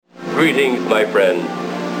Greetings, my friends.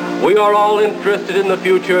 We are all interested in the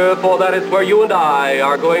future, for that is where you and I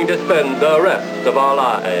are going to spend the rest of our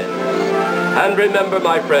lives. And remember,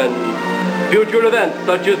 my friends, future events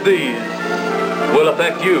such as these will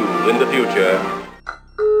affect you in the future.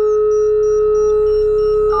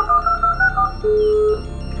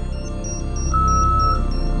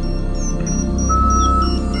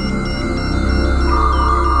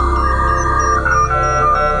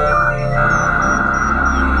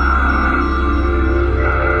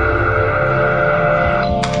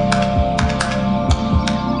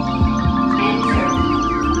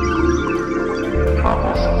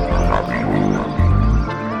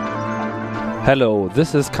 Hello,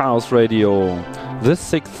 this is Chaos Radio, this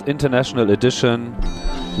 6th international edition.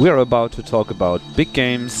 We are about to talk about big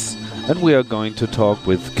games, and we are going to talk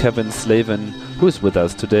with Kevin Slavin, who is with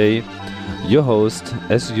us today. Your host,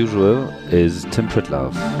 as usual, is Tim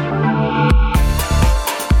Pritlove.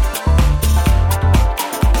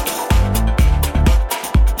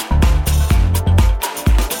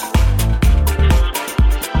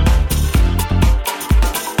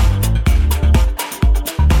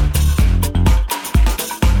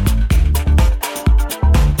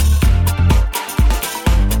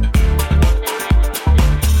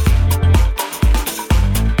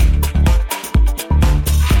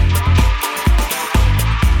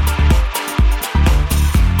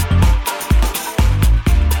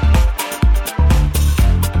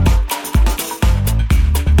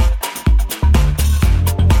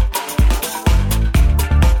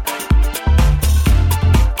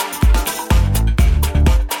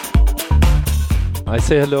 I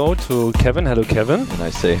say hello to Kevin. Hello, Kevin. And I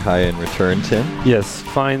say hi in return, Tim. Yes,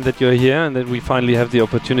 fine that you're here and that we finally have the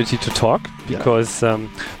opportunity to talk, because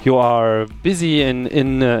you are busy in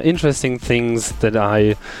interesting things that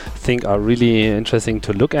I think are really interesting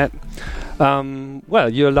to look at. Well,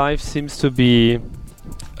 your life seems to be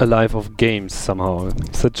a life of games somehow.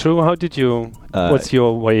 Is that true? How did you? What's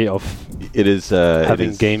your way of? It is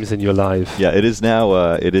having games in your life. Yeah, it is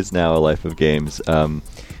now. It is now a life of games.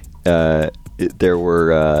 There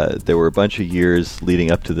were a bunch of years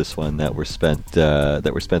leading up to this one that were spent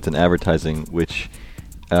in advertising, which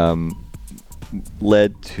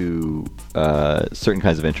led to certain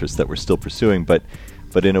kinds of interests that we're still pursuing. But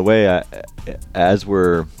in a way, as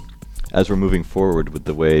we're moving forward with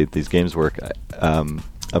the way these games work,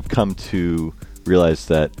 I've come to realize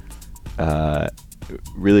that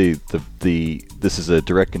really this is a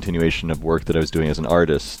direct continuation of work that I was doing as an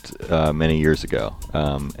artist many years ago,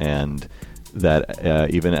 and that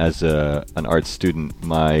even as an art student,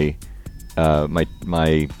 my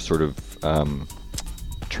sort of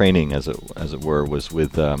training, as it were, was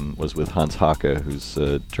with Hans Hake, who's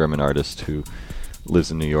a German artist who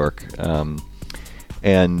lives in New York.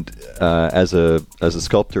 And as a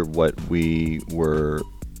sculptor, what we were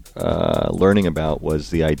learning about was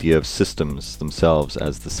the idea of systems themselves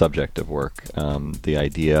as the subject of work, the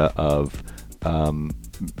idea of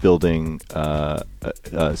building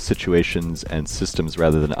situations and systems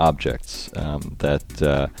rather than objects. That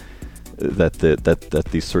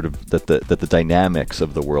the dynamics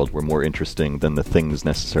of the world were more interesting than the things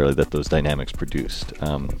necessarily that those dynamics produced.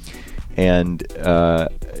 What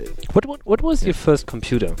was your first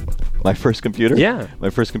computer? My first computer? Yeah.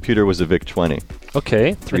 My first computer was a VIC-20.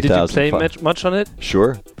 Okay. Did you play much on it?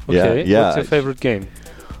 Sure. Okay. Yeah. What's your favorite game?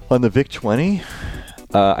 On the VIC-20?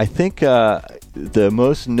 I think the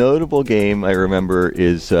most notable game I remember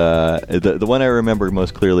is the one I remember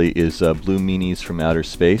most clearly is Blue Meanies from Outer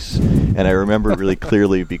Space, and I remember really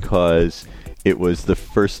clearly because it was the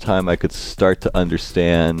first time I could start to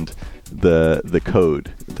understand the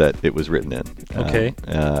code that it was written in. Okay.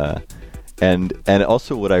 And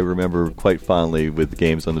also what I remember quite fondly with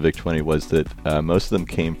games on the VIC-20 was that most of them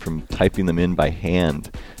came from typing them in by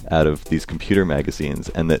hand out of these computer magazines,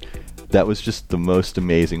 and that was just the most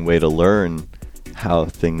amazing way to learn how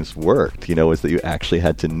things worked, was that you actually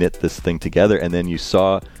had to knit this thing together, and then you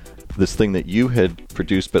saw this thing that you had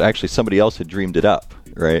produced, but actually somebody else had dreamed it up,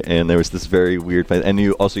 right? And there was this very weird, and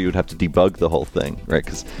you would have to debug the whole thing, right?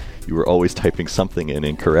 Because you were always typing something in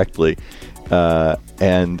incorrectly,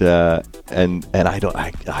 and I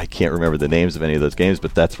can't remember the names of any of those games,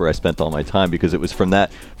 but that's where I spent all my time, because it was from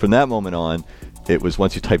that moment on. It was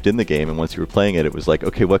once you typed in the game and once you were playing it, it was like,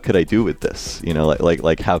 okay, what could I do with this?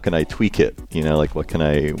 Like how can I tweak it? Like what can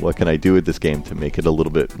I do with this game to make it a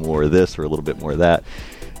little bit more this or a little bit more that?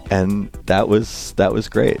 And that was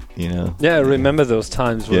great, Yeah, I remember those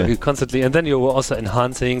times where you constantly, and then you were also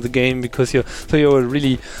enhancing the game because you were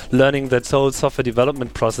really learning that whole software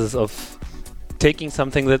development process of taking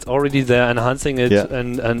something that's already there, enhancing it,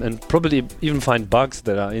 and probably even find bugs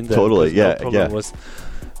that are in there. Totally, no problem was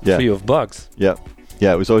free of bugs. Yeah.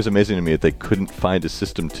 Yeah, it was always amazing to me that they couldn't find a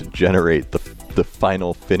system to generate the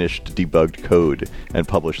final finished debugged code and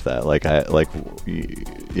publish that.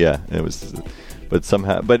 It was, but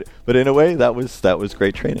somehow, but in a way that was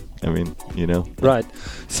great training. I mean, Right.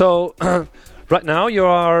 So right now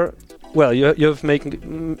you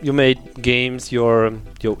made games. Your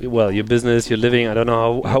business, your living. I don't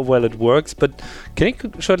know how well it works, but can you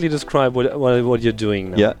shortly describe what you're doing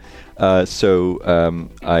now? Yeah. So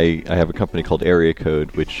I have a company called Area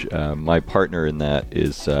Code, which my partner in that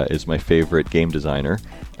is my favorite game designer,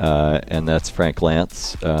 and that's Frank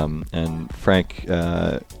Lance. And Frank,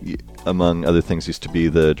 among other things, used to be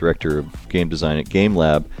the director of game design at Game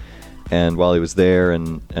Lab. And while he was there,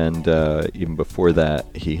 and even before that,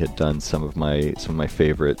 he had done some of my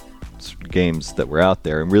favorite games that were out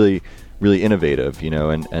there, and really innovative,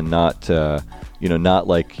 and not not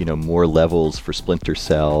like more levels for Splinter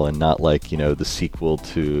Cell, and not like the sequel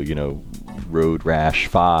to Road Rash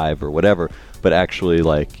 5 or whatever, but actually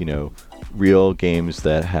like real games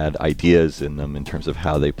that had ideas in them in terms of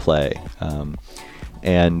how they play.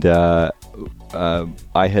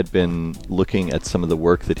 I had been looking at some of the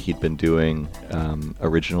work that he'd been doing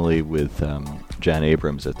originally with Jan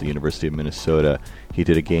Abrams at the University of Minnesota. He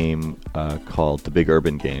did a game called The Big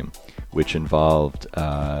Urban Game, which involved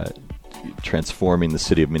transforming the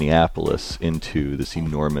city of Minneapolis into this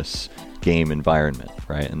enormous game environment,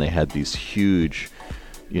 right? And they had these huge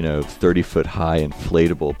 30-foot high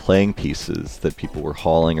inflatable playing pieces that people were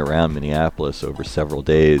hauling around Minneapolis over several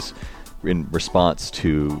days in response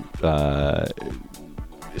to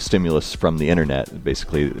stimulus from the internet.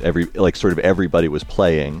 Basically, everybody was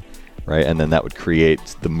playing, right? And then that would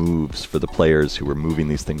create the moves for the players who were moving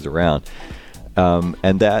these things around.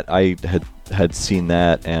 And that I had seen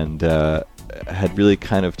that and had really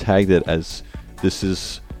kind of tagged it as this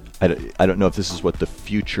is. I don't know if this is what the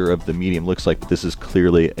future of the medium looks like, but this is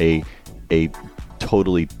clearly a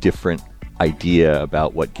totally different idea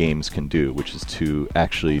about what games can do, which is to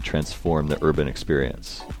actually transform the urban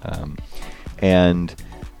experience.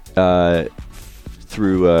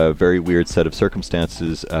 Through a very weird set of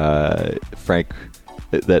circumstances, Frank,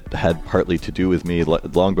 that had partly to do with me,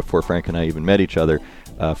 long before Frank and I even met each other,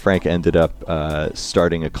 Frank ended up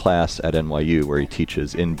starting a class at NYU where he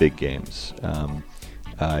teaches in big games.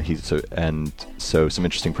 So some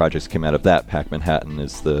interesting projects came out of that. Pac Manhattan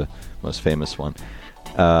is the most famous one.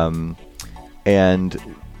 And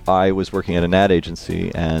I was working at an ad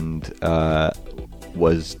agency and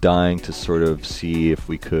was dying to sort of see if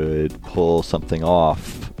we could pull something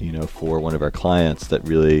off, for one of our clients that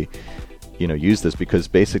really, use this, because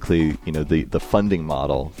basically, the funding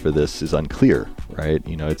model for this is unclear, right?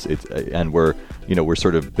 And we're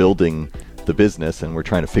sort of building the business, and we're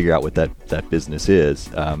trying to figure out what that business is.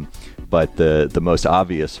 But the most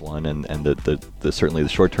obvious one, and the certainly the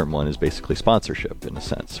short-term one, is basically sponsorship in a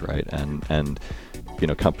sense, right? And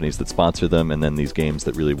companies that sponsor them, and then these games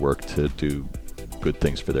that really work to do good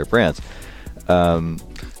things for their brands.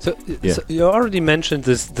 So you already mentioned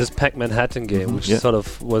this Pac Manhattan game, which sort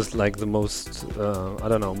of was like the most,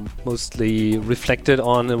 mostly reflected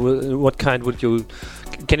on. What kind would you?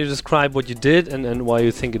 Can you describe what you did and why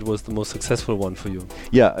you think it was the most successful one for you?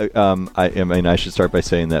 Yeah, I should start by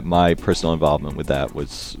saying that my personal involvement with that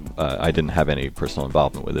was I didn't have any personal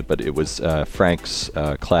involvement with it, but it was Frank's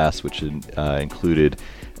class, which included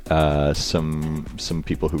some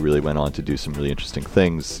people who really went on to do some really interesting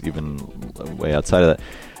things, even way outside of that.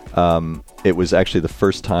 It was actually the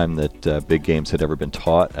first time that big games had ever been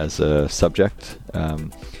taught as a subject,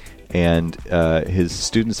 and his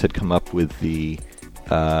students had come up with the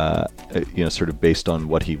sort of based on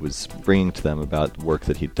what he was bringing to them about work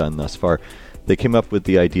that he'd done thus far. They came up with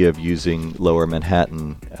the idea of using Lower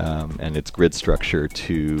Manhattan and its grid structure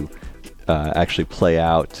to actually play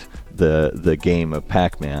out the game of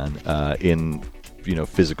Pac-Man in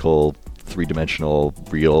physical, three-dimensional,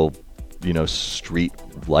 real street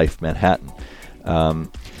life Manhattan.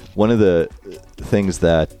 One of the things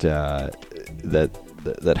that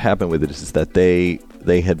happened with it is that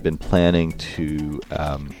they had been planning to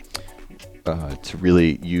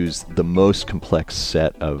really use the most complex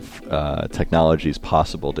set of technologies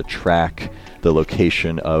possible to track the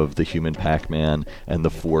location of the human Pac-Man and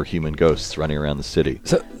the 4 human ghosts running around the city.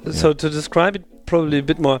 So to describe it probably a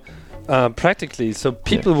bit more, Practically, so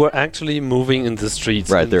people were actually moving in the streets.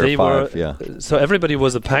 Right, there were 5. Yeah. So everybody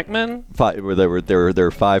was a Pac-Man. There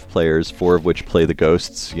were 5 players, 4 of which play the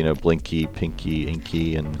ghosts. Blinky, Pinky,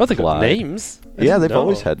 Inky, and they Fly. got names. Yeah, they've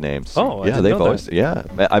always had names. Oh, yeah, they've always. Yeah,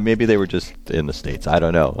 maybe they were just in the States. I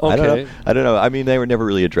don't know. Okay. I don't know. I mean, they were never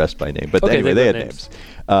really addressed by name, but anyway, they had names.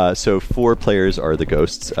 So 4 players are the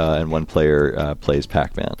ghosts, and 1 player plays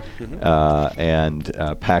Pac-Man.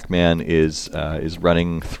 And Pac-Man is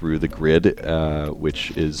running through the grid,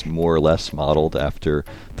 which is more or less modeled after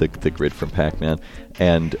the grid from Pac-Man.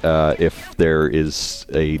 And if there is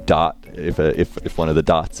a dot, if one of the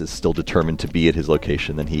dots is still determined to be at his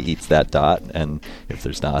location, then he eats that dot. And if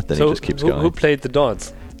there's not, then he just keeps going. Who played the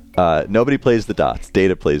dots? Nobody plays the dots.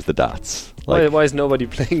 Data plays the dots. Why is nobody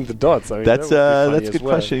playing the dots? I mean, that's a good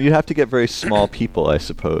question. You have to get very small people, I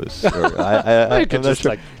suppose. You could just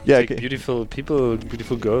take beautiful people,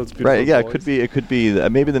 beautiful girls, beautiful right? Yeah, boys. it could be.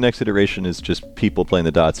 Maybe the next iteration is just people playing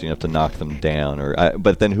the dots. And you have to knock them down,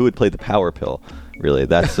 but then who would play the power pill? Really,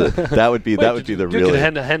 that would be the real. You could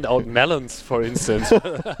hand out melons, for instance.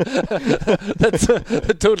 That's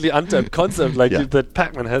a totally untapped concept. That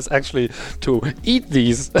Pac-Man has actually to eat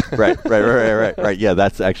these. Right. Yeah,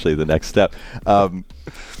 that's actually the next step.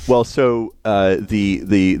 Well, so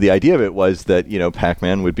the idea of it was that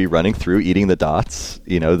Pac-Man would be running through, eating the dots,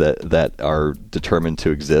 that are determined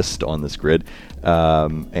to exist on this grid,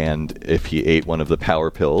 and if he ate one of the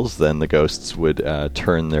power pills, then the ghosts would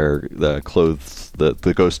turn the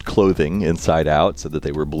ghost clothing inside out so that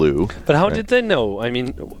they were blue. But how did they know? I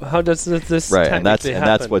mean, how does this right? And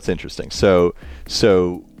that's what's interesting. So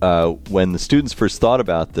when the students first thought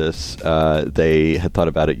about this, they had thought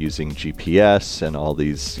about it using GPS and all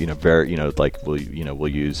these, we'll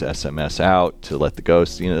use SMS out to let the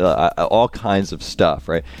ghosts, all kinds of stuff,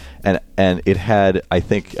 right? And it had, I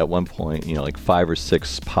think, at one point, 5 or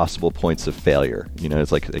 6 possible points of failure.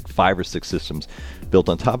 It's like 5 or 6 systems built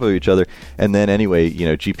on top of each other. And then anyway,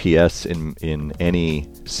 GPS in any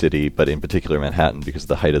city, but in particular Manhattan, because of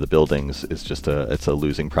the height of the buildings, is just it's a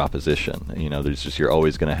losing proposition. You're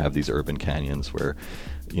always going to have these urban canyons where,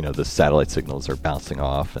 the satellite signals are bouncing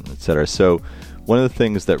off and et cetera. So one of the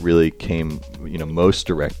things that really came, most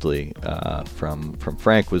directly from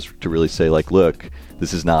Frank was to really say, look,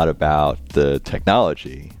 this is not about the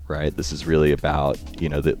technology, right? This is really about,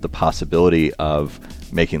 the possibility of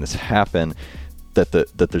making this happen. That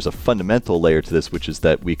there's a fundamental layer to this, which is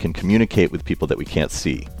that we can communicate with people that we can't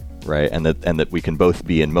see, right? And that we can both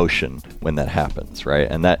be in motion when that happens, right?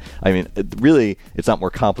 And that, really, it's not more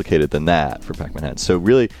complicated than that for Pac-Man. So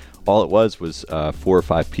really, all it was 4 or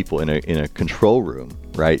 5 people in a control room,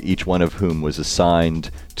 right? Each one of whom was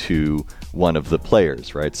assigned to one of the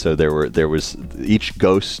players, right? So there was each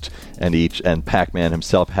ghost and Pac-Man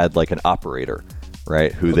himself had like an operator,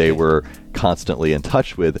 right? Who they were constantly in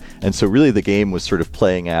touch with. And so really the game was sort of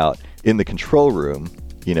playing out in the control room,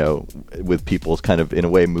 with people kind of in a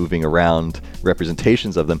way moving around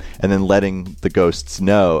representations of them, and then letting the ghosts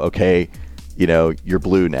know, okay, you're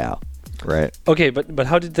blue now, right? Okay, but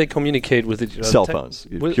how did they communicate with each other? Cell phones.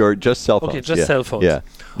 Just cell phones. Okay, just cell phones. Yeah.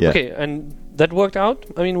 Okay, and that worked out?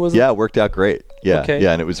 I mean, it worked out great. Yeah. Okay.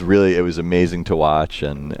 Yeah, and it was amazing to watch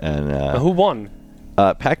and who won?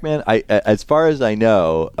 Pac-Man, as far as I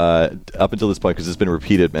know, up until this point, because it's been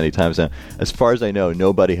repeated many times now, as far as I know,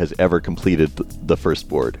 nobody has ever completed the first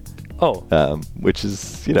board. Oh. Which is,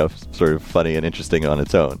 sort of funny and interesting on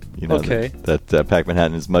its own. Okay. That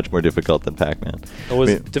Pac-Manhattan is much more difficult than Pac-Man. It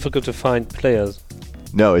was difficult to find players.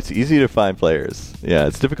 No, it's easy to find players. Yeah,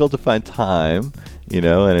 it's difficult to find time,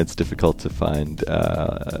 and it's difficult to find,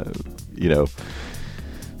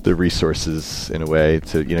 the resources in a way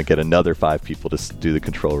to get another 5 people to do the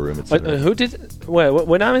control room. Who did? Well,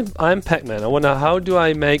 when I'm Pac-Man, I wonder, how do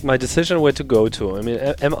I make my decision where to go to? I mean,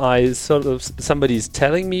 am I sort of somebody's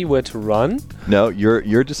telling me where to run? No,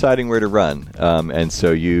 you're deciding where to run, and so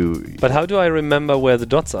you. But how do I remember where the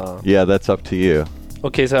dots are? Yeah, that's up to you.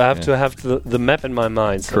 Okay, so I have to have the map in my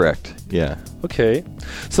mind. So. Correct. Yeah. Okay,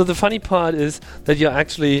 so the funny part is that you're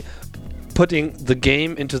actually putting the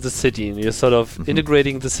game into the city, and you're sort of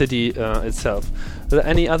integrating the city itself. Are there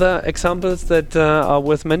any other examples that are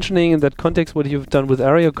worth mentioning in that context, what you've done with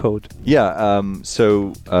area code? Yeah,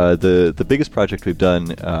 so the biggest project we've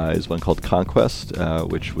done is one called Conquest,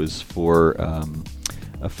 which was for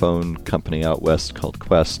a phone company out west called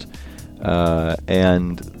Quest,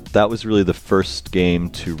 and that was really the first game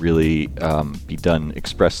to really be done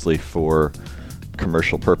expressly for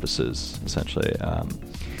commercial purposes, essentially.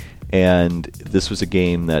 And this was a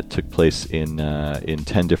game that took place in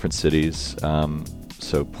 10 different cities.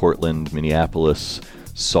 So Portland, Minneapolis,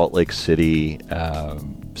 Salt Lake City,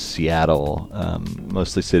 Seattle,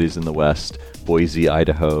 mostly cities in the West, Boise,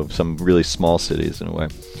 Idaho, some really small cities in a way.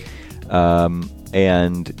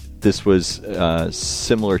 And this was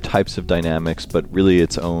similar types of dynamics, but really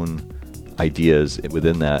its own ideas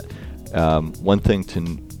within that. One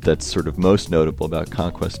thing that's sort of most notable about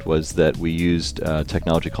Conquest was that we used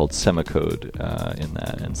technology called semicode in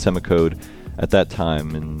that. And semicode at that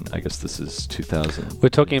time, and I guess this is 2000. We're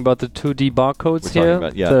talking about the 2D barcodes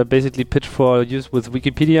here. They're basically pitched for use with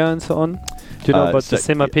Wikipedia and so on. Do you know about the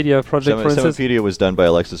Semapedia project, for instance? Semapedia was done by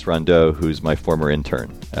Alexis Rondeau, who's my former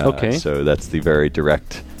intern. Okay. So that's the very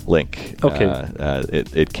direct link. Okay.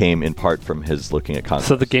 It came in part from his looking at Conquest.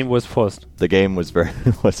 So the game was first. The game was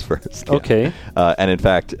first. Yeah. Okay. And in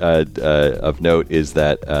fact, of note is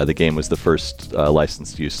that the game was the first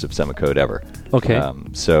licensed use of semicode ever. Okay.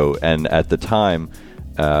 And at the time,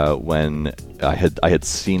 when I had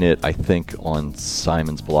seen it, I think on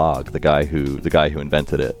Simon's blog, the guy who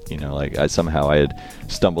invented it. Somehow I had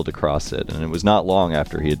stumbled across it, and it was not long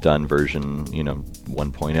after he had done version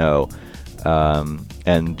 1.0.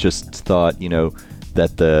 And just thought,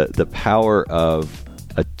 that the power of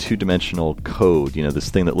a two-dimensional code, this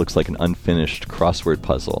thing that looks like an unfinished crossword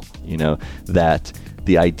puzzle, that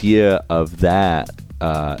the idea of that,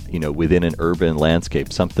 within an urban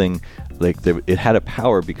landscape, something like it had a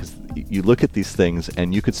power because you look at these things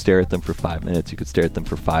and you could stare at them for 5 minutes, you could stare at them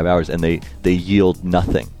for 5 hours, and they yield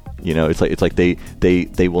nothing. It's like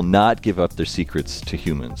they will not give up their secrets to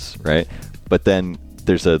humans, right? But then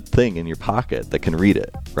there's a thing in your pocket that can read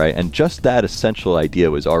it, right? And just that essential idea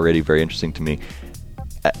was already very interesting to me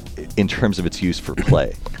in terms of its use for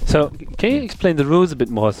play. So, can you explain the rules a bit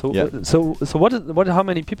more? So, how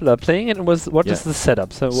many people are playing it, and what is the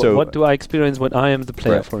setup? So, what do I experience when I am the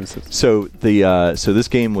player, for instance? So this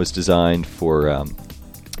game was designed for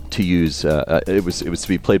to use. It was to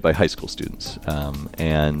be played by high school students,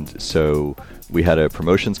 and so we had a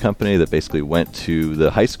promotions company that basically went to the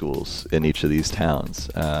high schools in each of these towns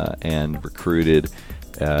and recruited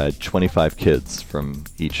 25 kids from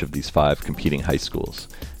each of these 5 competing high schools.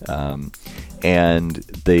 And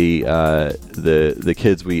the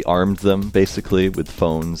kids, we armed them basically with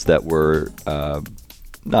phones that were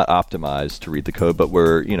not optimized to read the code, but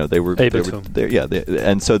were able to.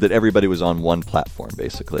 And so that everybody was on one platform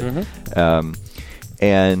basically. Mm-hmm.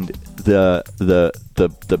 And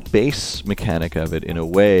the base mechanic of it, in a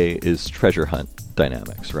way, is treasure hunt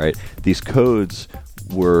dynamics, right? These codes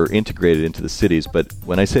were integrated into the cities, but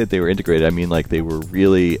when I say that they were integrated, I mean like they were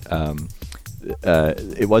really.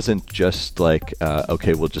 It wasn't just like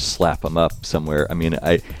okay, we'll just slap them up somewhere. I mean,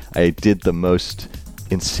 I did the most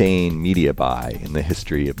insane media buy in the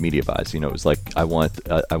history of media buys. It was like I want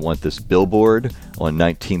this billboard on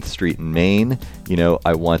 19th Street in Maine.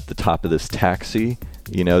 I want the top of this taxi.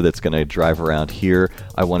 That's going to drive around here.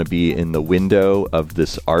 I want to be in the window of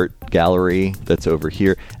this art gallery that's over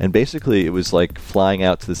here. And basically, it was like flying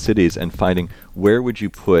out to the cities and finding where would you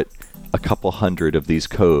put a couple hundred of these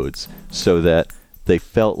codes so that they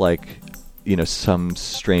felt like some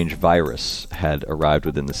strange virus had arrived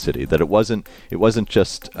within the city. That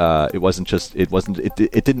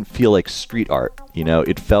it didn't feel like street art.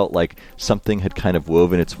 It felt like something had kind of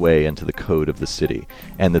woven its way into the code of the city,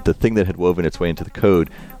 and that the thing that had woven its way into the code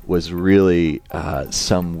was really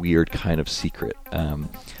some weird kind of secret.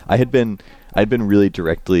 I'd been really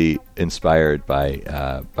directly inspired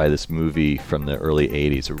by this movie from the early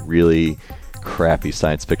 80s, a really crappy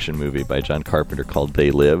science fiction movie by John Carpenter called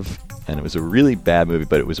They Live. And it was a really bad movie,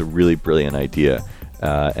 but it was a really brilliant idea.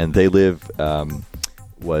 And They Live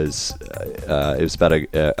was about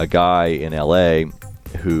a guy in L.A.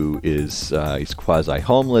 who is he's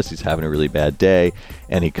quasi-homeless, he's having a really bad day,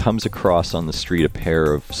 and he comes across on the street a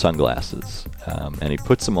pair of sunglasses. And he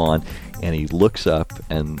puts them on, and he looks up,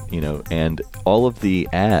 and and all of the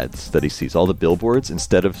ads that he sees, all the billboards,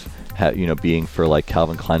 instead of being for like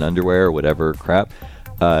Calvin Klein underwear or whatever crap,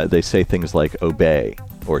 they say things like obey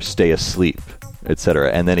or stay asleep,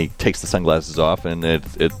 etc. And then he takes the sunglasses off, and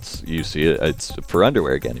it's for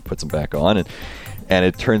underwear again. He puts them back on, and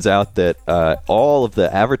it turns out that all of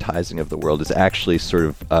the advertising of the world is actually sort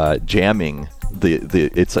of jamming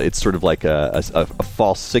it's sort of like a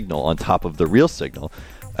false signal on top of the real signal.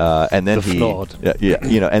 And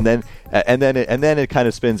then and then it kind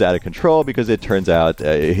of spins out of control because it turns out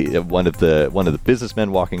one of the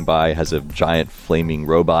businessmen walking by has a giant flaming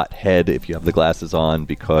robot head if you have the glasses on,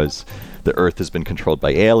 because the Earth has been controlled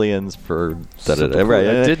by aliens for right.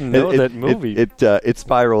 I didn't know that movie. It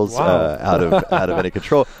spirals out of any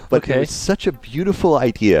control. But it was such a beautiful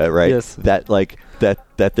idea, right? Yes. That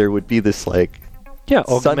there would be this like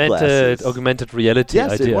augmented reality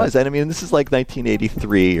yes, idea. It was. And I mean, this is like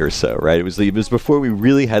 1983 or so, right? It was before we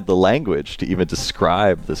really had the language to even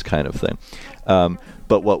describe this kind of thing.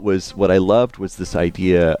 But what I loved was this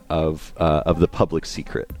idea of the public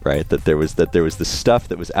secret, right? That there was this stuff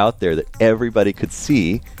that was out there that everybody could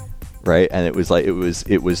see, right? And it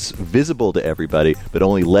was visible to everybody, but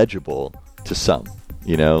only legible to some.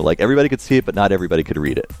 Like everybody could see it, but not everybody could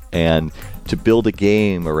read it. And to build a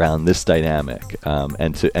game around this dynamic,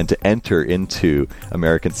 and to enter into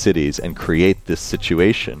American cities and create this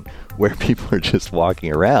situation where people are just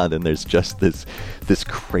walking around and there's just this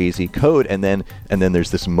crazy code, and then there's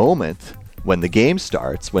this moment when the game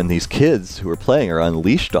starts, when these kids who are playing are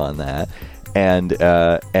unleashed on that,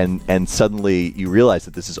 and suddenly you realize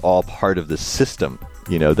that this is all part of the system.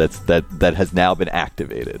 That has now been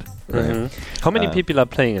activated. Right? Mm-hmm. How many people are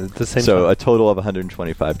playing at the same time? So a total of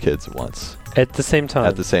 125 kids at once. At the same time?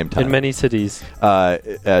 At the same time. In many cities?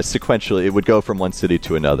 Sequentially, it would go from one city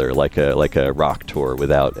to another, like a rock tour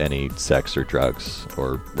without any sex or drugs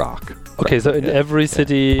or rock. Okay, so in every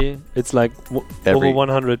city, it's like over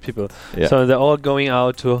 100 people. Yeah. So they're all going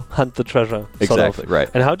out to hunt the treasure. Exactly, right.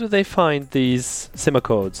 And how do they find these simmer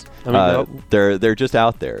codes? I mean, they're just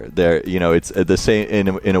out there. It's the same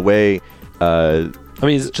in a way. I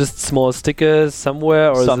mean, is it just small stickers somewhere,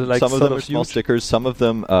 or some, is it like some of them are small stickers? Some of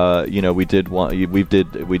them, we did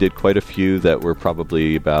quite a few that were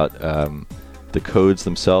probably about. The codes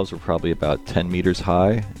themselves were probably about 10 meters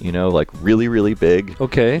high. Like really, really big.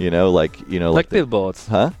 Okay. Like billboards.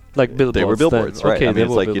 Huh? Like billboards. They were billboards, right? Okay, I mean,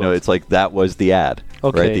 it's like billboards. it's like that was the ad.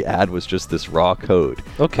 Okay. Right? The ad was just this raw code.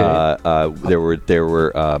 Okay. There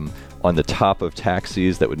were on the top of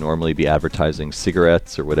taxis that would normally be advertising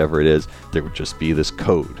cigarettes or whatever it is. There would just be this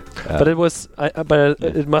code. But it was.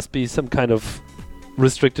 It must be some kind of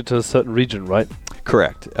restricted to a certain region, right?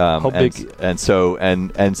 Correct. How big? And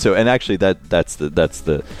actually that's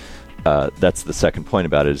the second point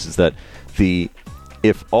about it is that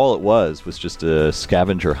if all it was just a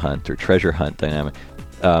scavenger hunt or treasure hunt dynamic,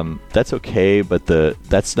 that's okay, but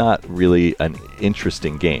that's not really an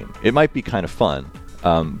interesting game. It might be kind of fun,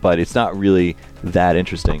 but it's not really that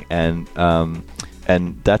interesting.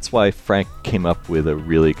 And that's why Frank came up with a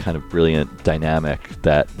really kind of brilliant dynamic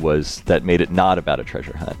that made it not about a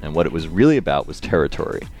treasure hunt. And what it was really about was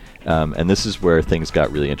territory. And this is where things got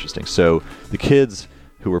really interesting. So the kids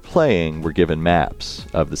who were playing were given maps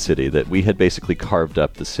of the city that we had basically carved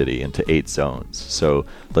up the city into 8 zones. So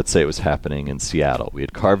let's say it was happening in Seattle. We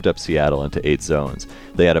had carved up Seattle into 8 zones.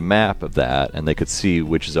 They had a map of that, and they could see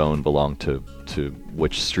which zone belonged to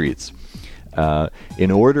which streets.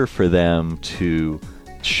 In order for them to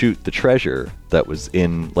shoot the treasure that was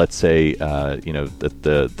in, let's say,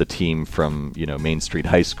 the team from Main Street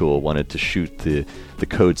High School wanted to shoot the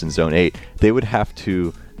codes in Zone 8, they would have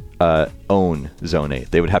to own Zone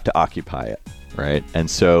 8. They would have to occupy it, right? And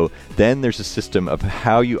so then there's a system of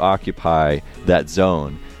how you occupy that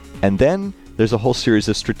zone, and then there's a whole series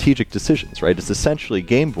of strategic decisions, right? It's essentially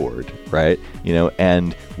game board, right?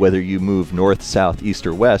 And whether you move north, south, east,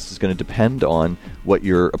 or west is going to depend on what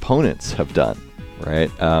your opponents have done,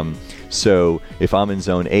 right? So if I'm in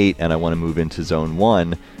Zone 8 and I want to move into Zone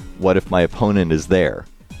 1, what if my opponent is there,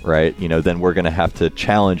 right? Then we're going to have to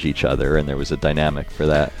challenge each other, and there was a dynamic for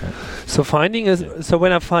that. So so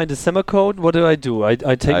when I find a semicode, what do?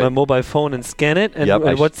 I take my mobile phone and scan it,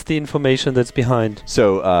 and what's the information that's behind?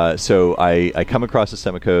 So I come across a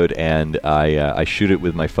semicode and I shoot it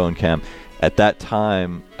with my phone cam. At that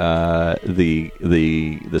time, the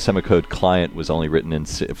semicode client was only written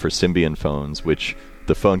for Symbian phones, which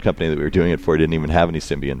the phone company that we were doing it for didn't even have any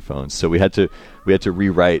Symbian phones. So we had to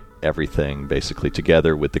rewrite everything basically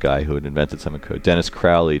together with the guy who had invented semicode. Dennis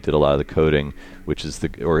Crowley did a lot of the coding,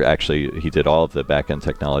 he did all of the back-end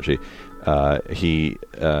technology.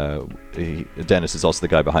 Dennis is also the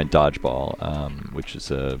guy behind Dodgeball, which is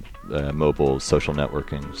a mobile social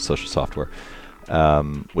networking, social software,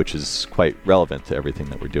 which is quite relevant to everything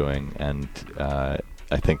that we're doing. And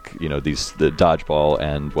I think the Dodgeball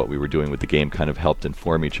and what we were doing with the game kind of helped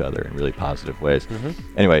inform each other in really positive ways.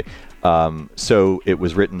 Mm-hmm. Anyway, so it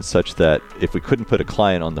was written such that if we couldn't put a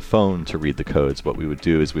client on the phone to read the codes, what we would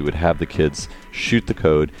do is we would have the kids shoot the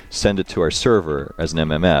code, send it to our server as an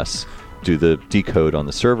MMS, do the decode on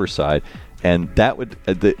the server side, and that would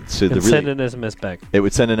send an SMS back. It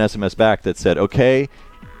would send an SMS back that said, okay,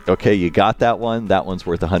 you got that one. That one's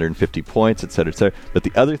worth 150 points, et cetera, et cetera. But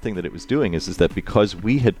the other thing that it was doing is that because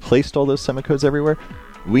we had placed all those semicodes everywhere,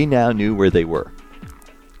 we now knew where they were,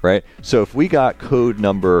 right? So if we got code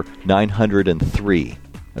number 903,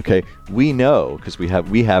 Okay, we know because we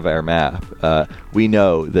have our map. We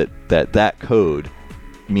know that code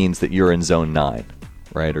means that you're in zone 9,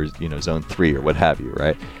 right, or zone 3 or what have you,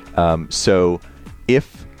 right? So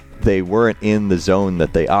if they weren't in the zone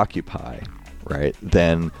that they occupy, right,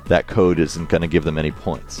 then that code isn't going to give them any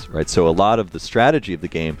points, right? So a lot of the strategy of the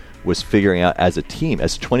game was figuring out as a team,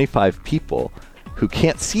 as 25 people who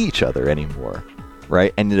can't see each other anymore,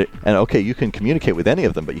 right? And okay, you can communicate with any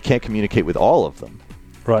of them, but you can't communicate with all of them.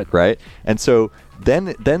 Right. And so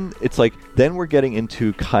then it's like then we're getting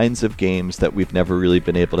into kinds of games that we've never really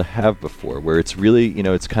been able to have before, where it's really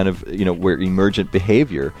it's kind of where emergent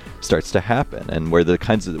behavior starts to happen, and where the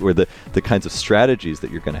kinds of strategies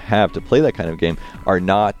that you're going to have to play that kind of game are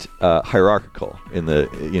not hierarchical in the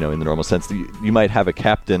in the normal sense. You might have a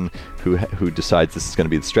captain who decides this is going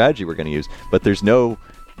to be the strategy we're going to use, but there's no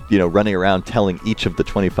running around telling each of the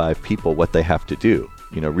 25 people what they have to do.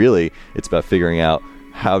 Really, it's about figuring out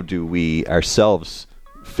how do we ourselves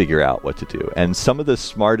figure out what to do. And some of the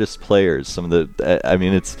smartest players,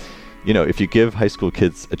 it's, if you give high school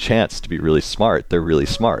kids a chance to be really smart, they're really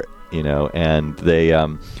smart, and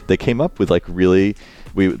they came up with like really,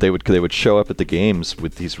 they would show up at the games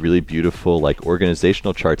with these really beautiful like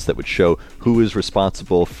organizational charts that would show who is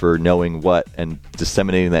responsible for knowing what and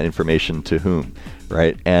disseminating that information to whom,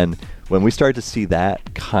 right? And when we started to see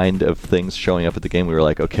that kind of things showing up at the game, we were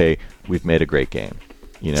like, okay, we've made a great game.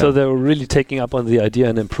 So they were really taking up on the idea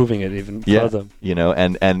and improving it even further.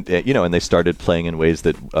 And they started playing in ways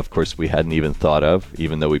that, of course, we hadn't even thought of,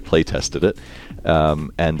 even though we play tested it.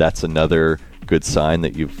 And that's another good sign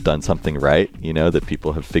that you've done something right. That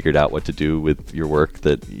people have figured out what to do with your work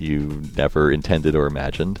that you never intended or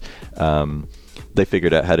imagined. They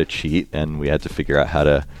figured out how to cheat, and we had to figure out how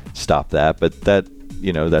to stop that. But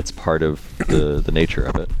that's part of the nature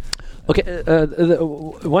of it. Okay,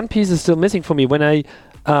 one piece is still missing for me. When I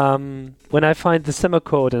find the SEMA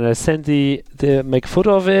code and I send the make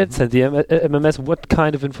photo of it, send the MMS, what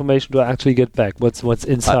kind of information do I actually get back? What's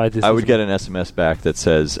inside this? I would get an SMS back that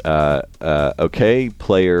says, okay,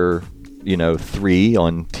 player 3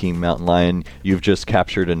 on Team Mountain Lion, you've just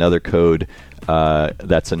captured another code.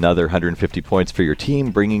 That's another 150 points for your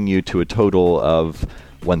team, bringing you to a total of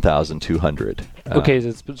 1,200. Okay,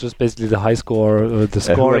 that's just basically the high score, the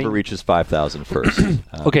scoring. Whoever reaches 5,000 first.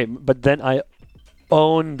 Okay, but then I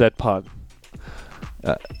own that part.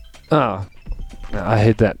 I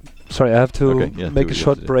hate that. Sorry, I have to make a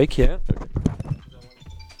short break here.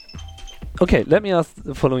 Okay, let me ask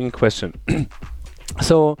the following question.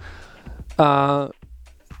 So,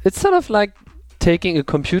 it's sort of like taking a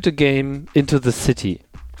computer game into the city.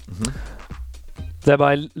 Mm-hmm.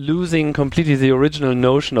 Thereby losing completely the original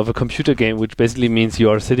notion of a computer game, which basically means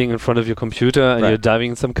you are sitting in front of your computer and you're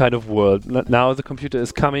diving in some kind of world. Now the computer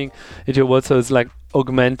is coming into your world, so it's like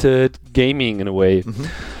augmented gaming in a way.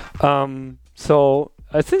 Mm-hmm. So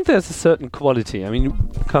I think there's a certain quality. I mean,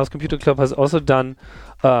 Chaos Computer Club has also done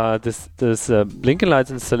this Blinking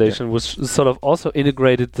Lights installation, which sort of also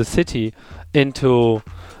integrated the city into...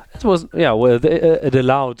 It was, it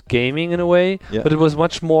allowed gaming in a way, but it was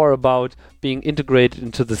much more about being integrated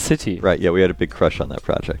into the city. Right, yeah, we had a big crush on that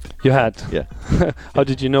project. You had? Yeah. How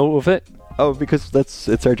did you know of it? Oh, because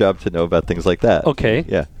it's our job to know about things like that. Okay.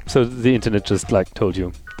 Yeah. So the internet just told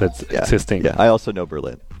you that's existing. Yeah, I also know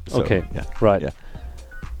Berlin. So, okay, right. Yeah.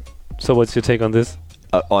 So what's your take on this?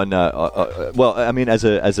 Well, I mean, as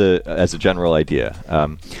a general idea,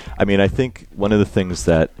 I think one of the things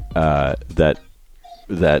that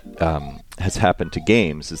has happened to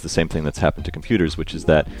games is the same thing that's happened to computers, which is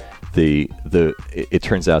that it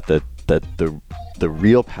turns out that the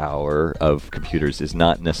real power of computers is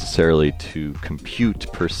not necessarily to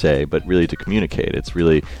compute per se, but really to communicate. It's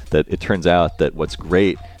really that it turns out that what's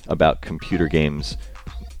great about computer games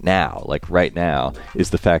now, like right now, is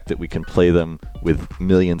the fact that we can play them with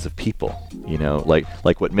millions of people.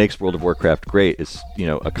 Like what makes World of Warcraft great is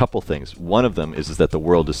a couple things. One of them is that the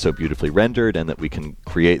world is so beautifully rendered, and that we can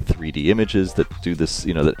create 3D images that do this,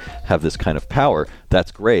 that have this kind of power.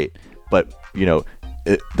 That's great, but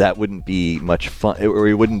that wouldn't be much fun, or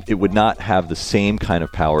it would not have the same kind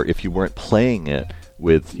of power if you weren't playing it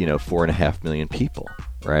with 4.5 million people,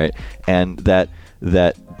 right? And that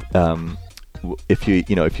if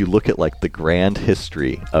you look at like the grand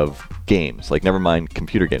history of games, like never mind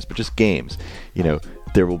computer games, but just games,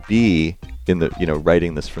 there will be in the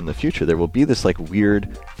writing this from the future, there will be this like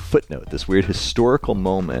weird footnote, this weird historical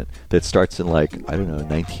moment that starts in like, I don't know,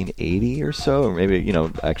 1980 or so, or maybe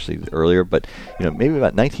actually earlier, but maybe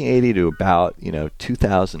about 1980 to about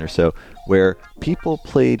 2000 or so, where people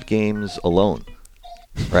played games alone.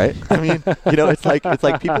 right? I mean, it's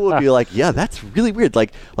like people would be like, yeah, that's really weird.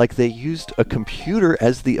 Like they used a computer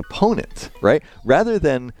as the opponent, right? Rather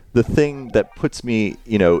than the thing that puts me,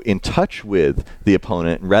 in touch with the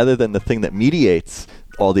opponent, rather than the thing that mediates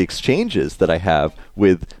all the exchanges that I have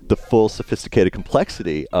with the full sophisticated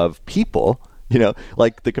complexity of people.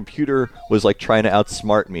 Like the computer was like trying to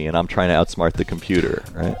outsmart me, and I'm trying to outsmart the computer,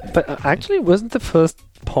 right? But actually, wasn't the first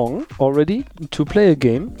Pong already two-player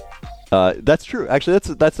game? That's true. Actually,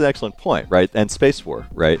 that's an excellent point, right? And Space War,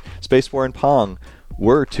 right? Space War and Pong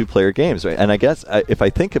were two-player games, right? And I guess if I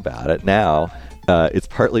think about it now, it's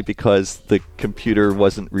partly because the computer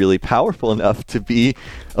wasn't really powerful enough to be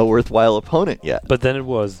a worthwhile opponent yet. But then it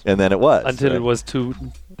was. And then it was. Until it was too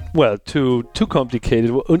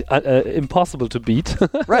complicated, impossible to beat.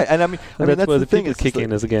 Right, and I mean that's where the thing thing is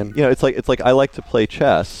kicking us again. It's like I like to play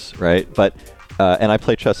chess, right? But and I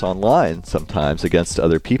play chess online sometimes against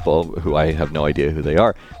other people who I have no idea who they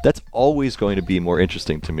are. That's always going to be more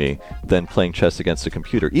interesting to me than playing chess against a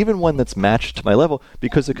computer, even one that's matched to my level,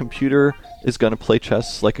 because a computer is going to play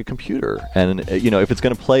chess like a computer. And, if it's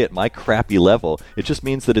going to play at my crappy level, it just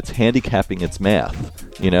means that it's handicapping its math,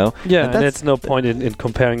 Yeah, and it's no point in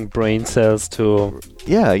comparing brain cells to...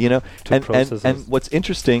 Yeah, processes. And what's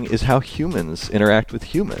interesting is how humans interact with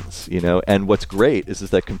humans, and what's great is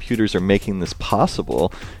that computers are making this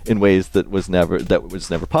possible in ways that was never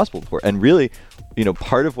possible before. And really,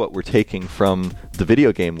 part of what we're taking from the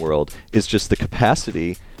video game world is just the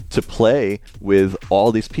capacity to play with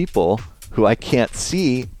all these people who I can't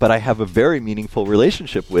see, but I have a very meaningful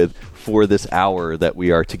relationship with for this hour that we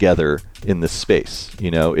are together in this space.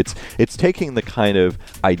 It's taking the kind of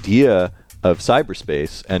idea of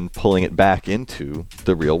cyberspace and pulling it back into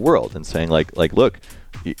the real world and saying like look,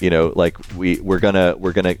 we're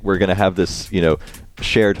gonna have this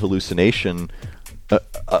shared hallucination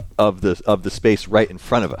of the space right in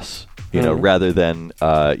front of us, rather than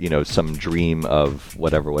some dream of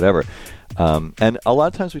whatever. And a lot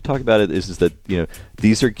of times we talk about it is that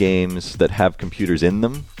these are games that have computers in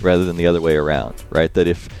them rather than the other way around, right? That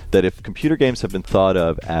if computer games have been thought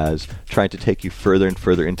of as trying to take you further and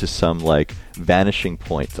further into some like vanishing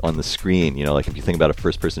point on the screen, like if you think about a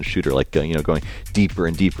first-person shooter, like going deeper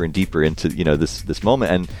and deeper and deeper into this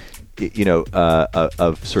moment, and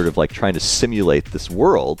of sort of like trying to simulate this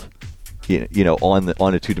world,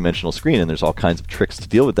 on a two-dimensional screen, and there's all kinds of tricks to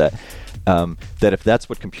deal with that. That if that's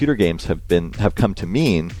what computer games have come to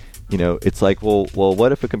mean, it's like, well,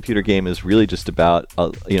 what if a computer game is really just about,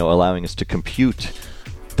 allowing us to compute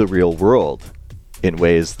the real world in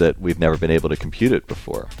ways that we've never been able to compute it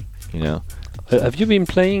before, Have you been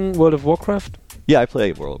playing World of Warcraft? Yeah, I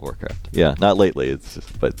play World of Warcraft. Yeah, not lately,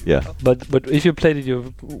 but yeah. But if you played it,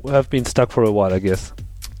 you have been stuck for a while, I guess.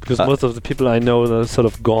 Because most of the people I know are sort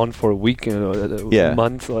of gone for a week, a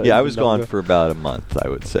month. Or I was gone for about a month, I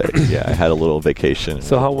would say. Yeah, I had a little vacation.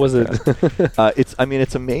 So how was it?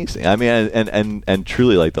 It's amazing. I mean, and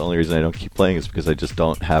truly, like the only reason I don't keep playing is because I just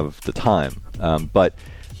don't have the time. But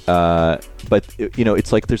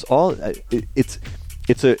it's like there's all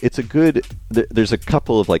it's a good. There's a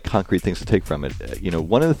couple of like concrete things to take from it.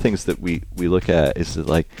 One of the things that we look at is that,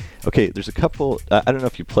 like, okay, there's a couple. I don't know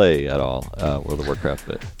if you play at all World of Warcraft,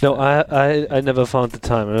 but no, I never found the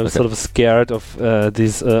time. I was sort of scared of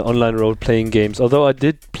these online role-playing games. Although I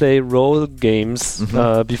did play role games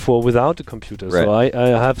before without a computer, right. So I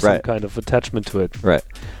have some kind of attachment to it. Right.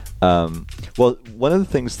 Well, one of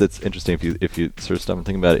the things that's interesting, if you sort of stop and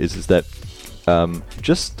think about it, is that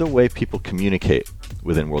just the way people communicate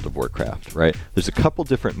within World of Warcraft, right? There's a couple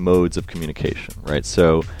different modes of communication, right?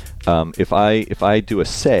 So if I do a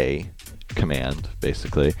say command,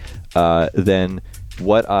 basically, then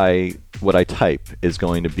what I type is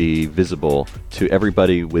going to be visible to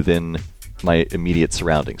everybody within my immediate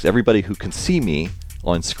surroundings. Everybody who can see me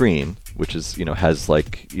on screen, which is has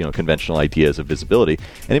conventional ideas of visibility.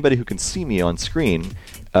 Anybody who can see me on screen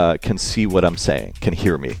can see what I'm saying, can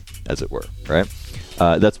hear me, as it were, right?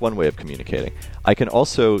 That's one way of communicating. I can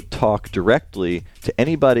also talk directly to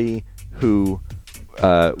anybody who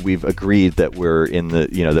we've agreed that we're in the,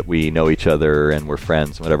 that we know each other and we're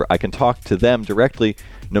friends and whatever. I can talk to them directly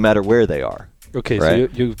no matter where they are. Okay, right?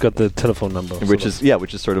 So you've got the telephone number. Which is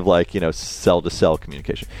sort of like, cell-to-cell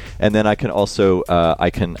communication. And then I can also, I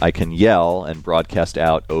can yell and broadcast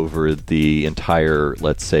out over the entire,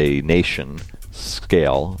 let's say, nation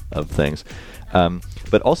scale of things.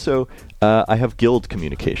 But also, I have guild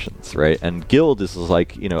communications, right? And guild is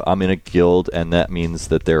like, I'm in a guild, and that means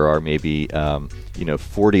that there are maybe,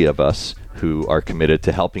 40 of us who are committed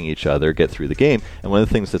to helping each other get through the game. And one of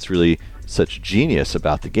the things that's really such genius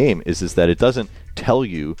about the game is that it doesn't tell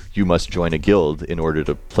you must join a guild in order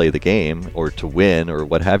to play the game or to win or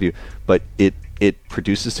what have you, but it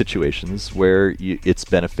produces situations where it's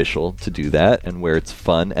beneficial to do that, and where it's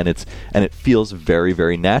fun, and it feels very,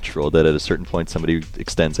 very natural that at a certain point somebody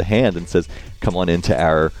extends a hand and says, come on into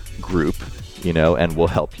our group, and we'll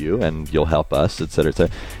help you and you'll help us, etc.,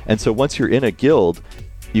 etc. And so once you're in a guild,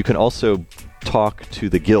 you can also talk to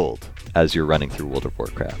the guild as you're running through World of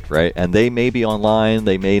Warcraft, right? And they may be online,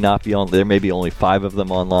 they may not be on. There may be only 5 of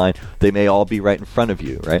them online. They may all be right in front of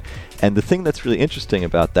you, right? And the thing that's really interesting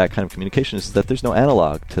about that kind of communication is that there's no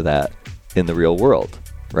analog to that in the real world,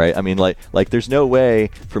 right? I mean, like there's no way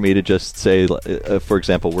for me to just say, for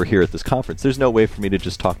example, we're here at this conference. There's no way for me to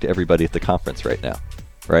just talk to everybody at the conference right now,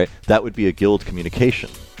 right? That would be a guild communication,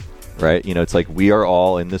 right? It's like we are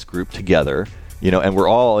all in this group together, and we're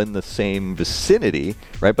all in the same vicinity,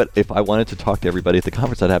 right? But if I wanted to talk to everybody at the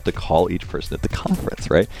conference, I'd have to call each person at the conference,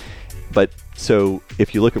 right? But so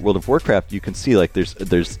if you look at World of Warcraft, you can see like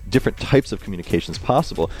there's different types of communications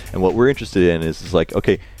possible. And what we're interested in is like,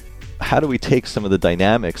 okay, how do we take some of the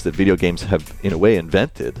dynamics that video games have in a way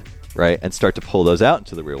invented, right? And start to pull those out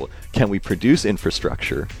into the real world? Can we produce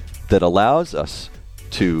infrastructure that allows us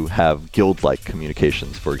to have guild-like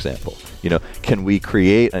communications, for example? Can we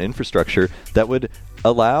create an infrastructure that would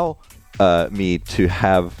allow me to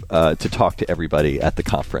have to talk to everybody at the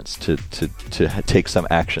conference, to take some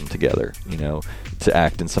action together, to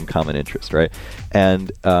act in some common interest, right?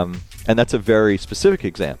 And that's a very specific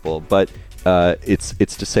example, but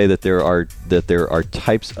it's to say that there are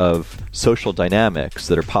types of social dynamics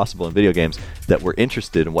that are possible in video games that we're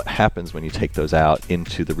interested in what happens when you take those out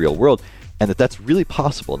into the real world. And that's really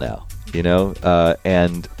possible now,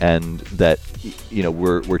 and that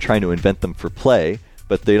we're trying to invent them for play,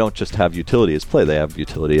 but they don't just have utility as play; they have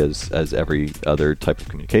utility as every other type of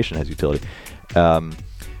communication has utility.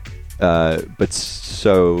 But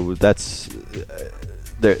so that's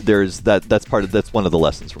that's one of the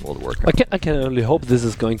lessons from World of Warcraft. I can only hope this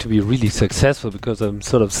is going to be really successful, because I'm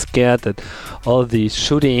sort of scared that all the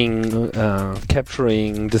shooting,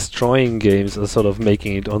 capturing, destroying games are sort of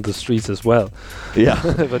making it on the streets as well. Yeah.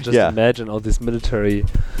 But just imagine all this military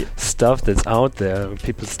stuff that's out there,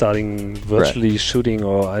 people starting virtually shooting,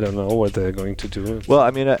 or I don't know what they're going to do. Well,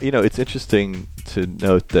 I mean, it's interesting to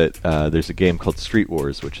note that there's a game called Street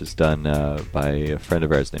Wars, which is done by a friend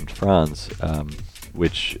of ours named Franz,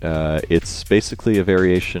 which it's basically a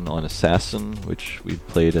variation on Assassin, which we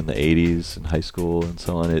played in the 80s in high school and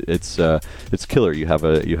so on. It's killer. You have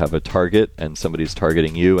a target, and somebody's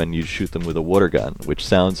targeting you, and you shoot them with a water gun, which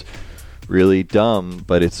sounds really dumb,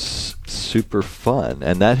 but it's super fun.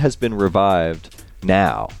 And that has been revived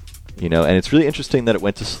now, and it's really interesting that it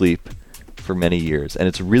went to sleep for many years, and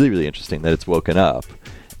it's really, really interesting that it's woken up.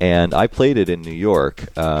 And I played it in New York,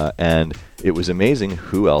 and it was amazing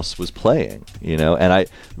who else was playing, And I,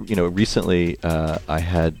 recently I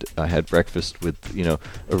had breakfast with, a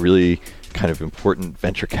really kind of important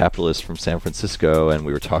venture capitalist from San Francisco, and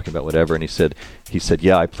we were talking about whatever, and he said,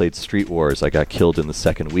 yeah, I played Street Wars. I got killed in the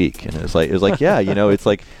second week, and it was like, yeah, it's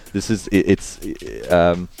like this is it's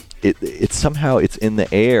somehow it's in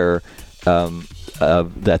the air.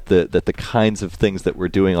 That the kinds of things that we're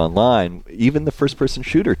doing online, even the first-person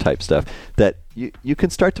shooter type stuff, that you can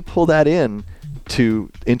start to pull that into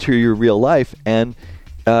your real life, and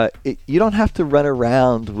you don't have to run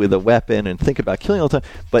around with a weapon and think about killing all the time,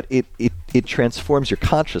 but it transforms your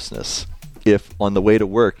consciousness. If on the way to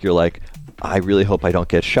work you're like, I really hope I don't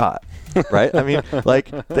get shot. Right? I mean,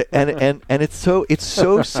 like, and it's so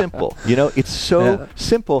simple. It's so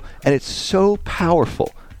simple, and it's so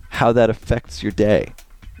powerful how that affects your day,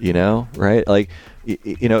 right? Like,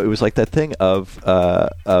 it was like that thing of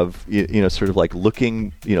sort of like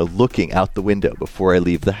looking out the window before I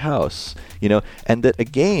leave the house, and that a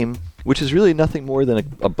game, which is really nothing more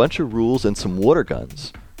than a bunch of rules and some water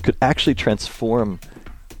guns, could actually transform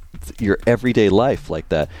your everyday life like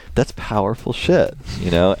that. That's powerful shit,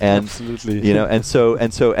 and absolutely,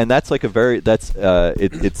 and that's like a very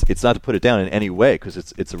it's not to put it down in any way, because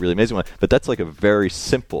it's a really amazing one, but that's like a very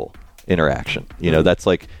simple interaction. That's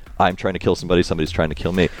like, I'm trying to kill somebody, somebody's trying to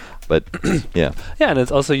kill me, but yeah, and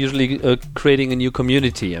it's also usually creating a new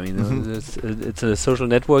community. I mean, it's a social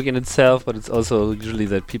network in itself, but it's also usually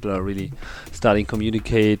that people are really starting to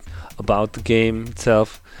communicate about the game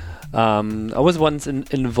itself. I was once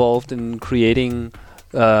involved in creating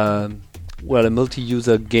a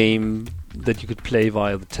multi-user game that you could play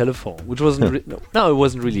via the telephone, which wasn't it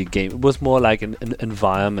wasn't really a game. It was more like an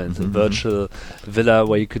environment, a virtual villa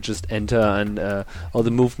where you could just enter, and all the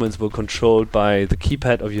movements were controlled by the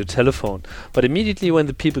keypad of your telephone. But immediately when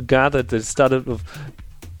the people gathered, they started with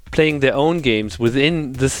playing their own games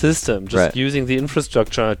within the system, just using the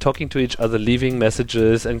infrastructure, talking to each other, leaving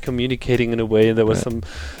messages and communicating in a way. There was some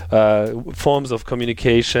forms of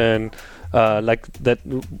communication, like that,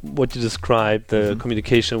 what you described, the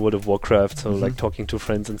communication in World of Warcraft, so like talking to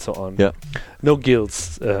friends and so on. Yeah. No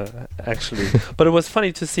guilds, actually. But it was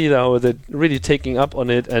funny to see how they're really taking up on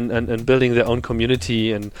it and building their own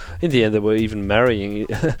community, and in the end they were even marrying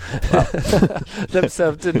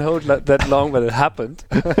themselves. Didn't hold that long, but it happened.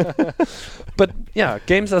 But yeah,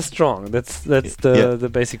 games are strong. That's the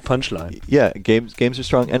basic punchline. Yeah, games are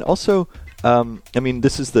strong, and also I mean,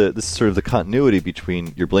 this is sort of the continuity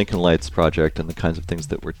between your Blink and Lights project and the kinds of things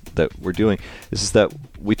that we're doing. Is that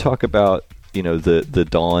we talk about, you know, the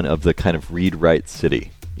dawn of the kind of read-write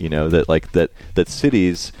city. You know, that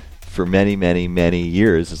cities for many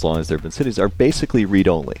years, as long as there have been cities, are basically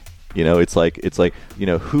read-only. You know, it's like you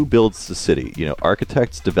know, who builds the city? You know,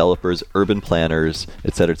 architects, developers, urban planners,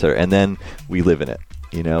 et cetera, and then we live in it.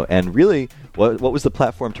 You know, and really, what was the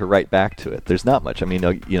platform to write back to it? There's not much. I mean,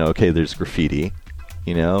 you know, okay, there's graffiti,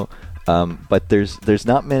 you know, but there's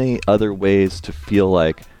not many other ways to feel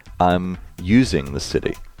like I'm using the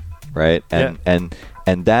city, right?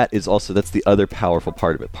 And that is also, that's the other powerful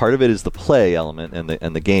part of it. Part of it is the play element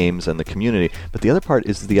and the games and the community, but the other part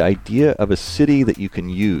is the idea of a city that you can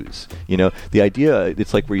use. You know, the idea,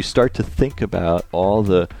 it's like where you start to think about all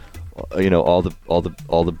the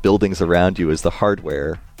buildings around you as the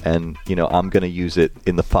hardware, and you know, I'm going to use it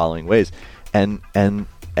in the following ways, and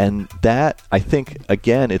that, I think,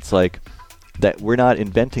 again, it's like that we're not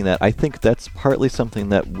inventing that. I think that's partly something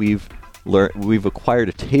that we've acquired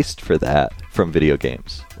a taste for that from video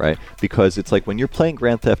games, right? Because it's like when you're playing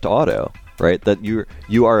Grand Theft Auto, right, that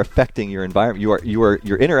you are affecting your environment.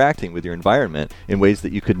 You're interacting with your environment in ways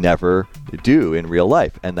that you could never do in real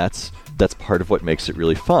life, and that's part of what makes it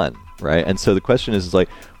really fun, right? And so the question is like,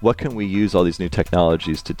 what can we use all these new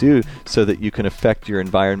technologies to do so that you can affect your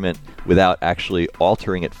environment without actually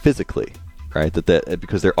altering it physically, right?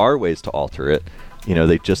 Because there are ways to alter it, you know,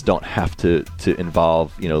 they just don't have to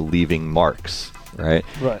involve, you know, leaving marks, right?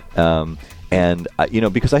 Right. And you know,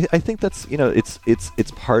 because I think that's, you know,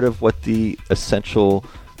 it's part of what the essential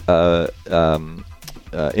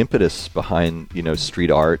impetus behind, you know, street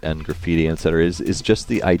art and graffiti, et cetera, is just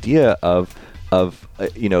the idea of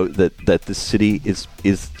you know, that the city is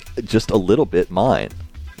just a little bit mine,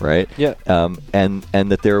 right? Yeah. And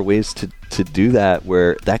that there are ways to do that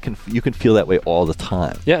where you can feel that way all the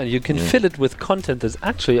time. Yeah, and you can fill it with content that's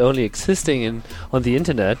actually only existing on the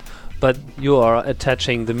internet, but you are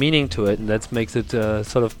attaching the meaning to it, and that makes it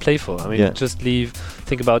sort of playful. I mean,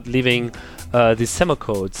 think about leaving these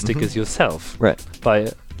semaphore stickers yourself, right?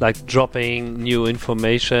 By like dropping new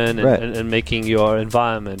information and making your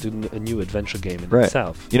environment a new adventure game in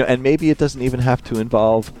itself. You know, and maybe it doesn't even have to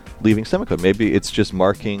involve leaving semicolon. Maybe it's just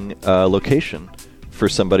marking a location for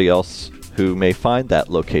somebody else who may find that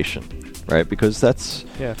location, right? Because that's...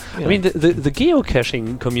 Yeah. I mean, the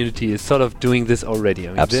geocaching community is sort of doing this already.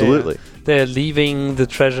 I mean, absolutely. They're leaving the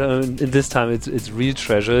treasure, and this time it's real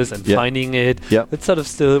treasures and finding it. Yep. It's sort of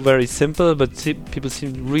still very simple, but people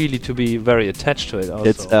seem really to be very attached to it also.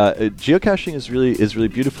 It's geocaching is really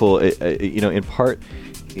beautiful. You know, in part,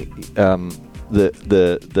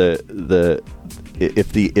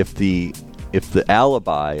 if the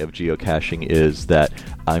alibi of geocaching is that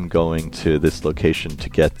I'm going to this location to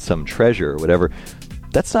get some treasure or whatever,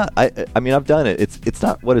 that's not. I mean, I've done it. It's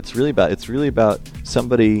not what it's really about. It's really about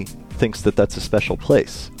somebody thinks that that's a special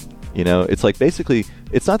place. You know, it's like basically,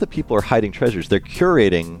 it's not that people are hiding treasures. They're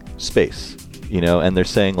curating space. You know, and they're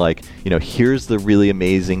saying like, you know, here's the really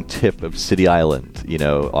amazing tip of City Island, you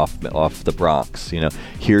know, off the Bronx. You know,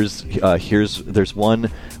 there's one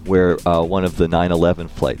where one of the 9/11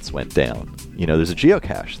 flights went down. You know, there's a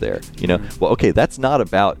geocache there. You know, well, okay, that's not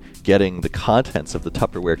about getting the contents of the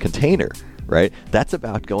Tupperware container, right? That's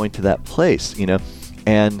about going to that place. You know,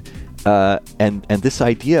 and this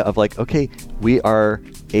idea of like, okay, we are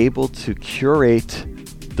able to curate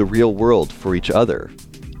the real world for each other.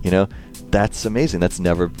 You know. That's amazing. That's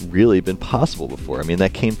never really been possible before. I mean,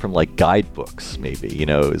 that came from like guidebooks, maybe. You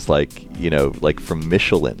know, it was like, you know, like from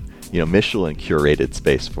Michelin. You know, Michelin curated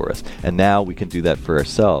space for us, and now we can do that for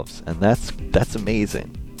ourselves, and that's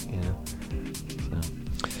amazing. You know.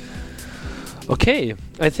 So. Okay,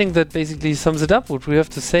 I think that basically sums it up. What we have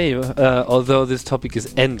to say, although this topic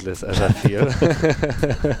is endless, as I feel.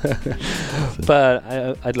 But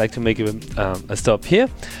I'd like to make a stop here.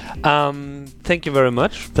 Thank you very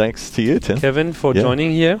much. Thanks to you, Tim. Kevin, for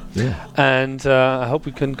joining here. Yeah. And I hope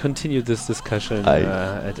we can continue this discussion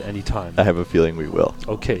at any time. I have a feeling we will.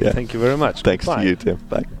 Okay, thank you very much. Thanks Bye. to you, Tim.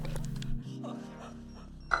 Bye.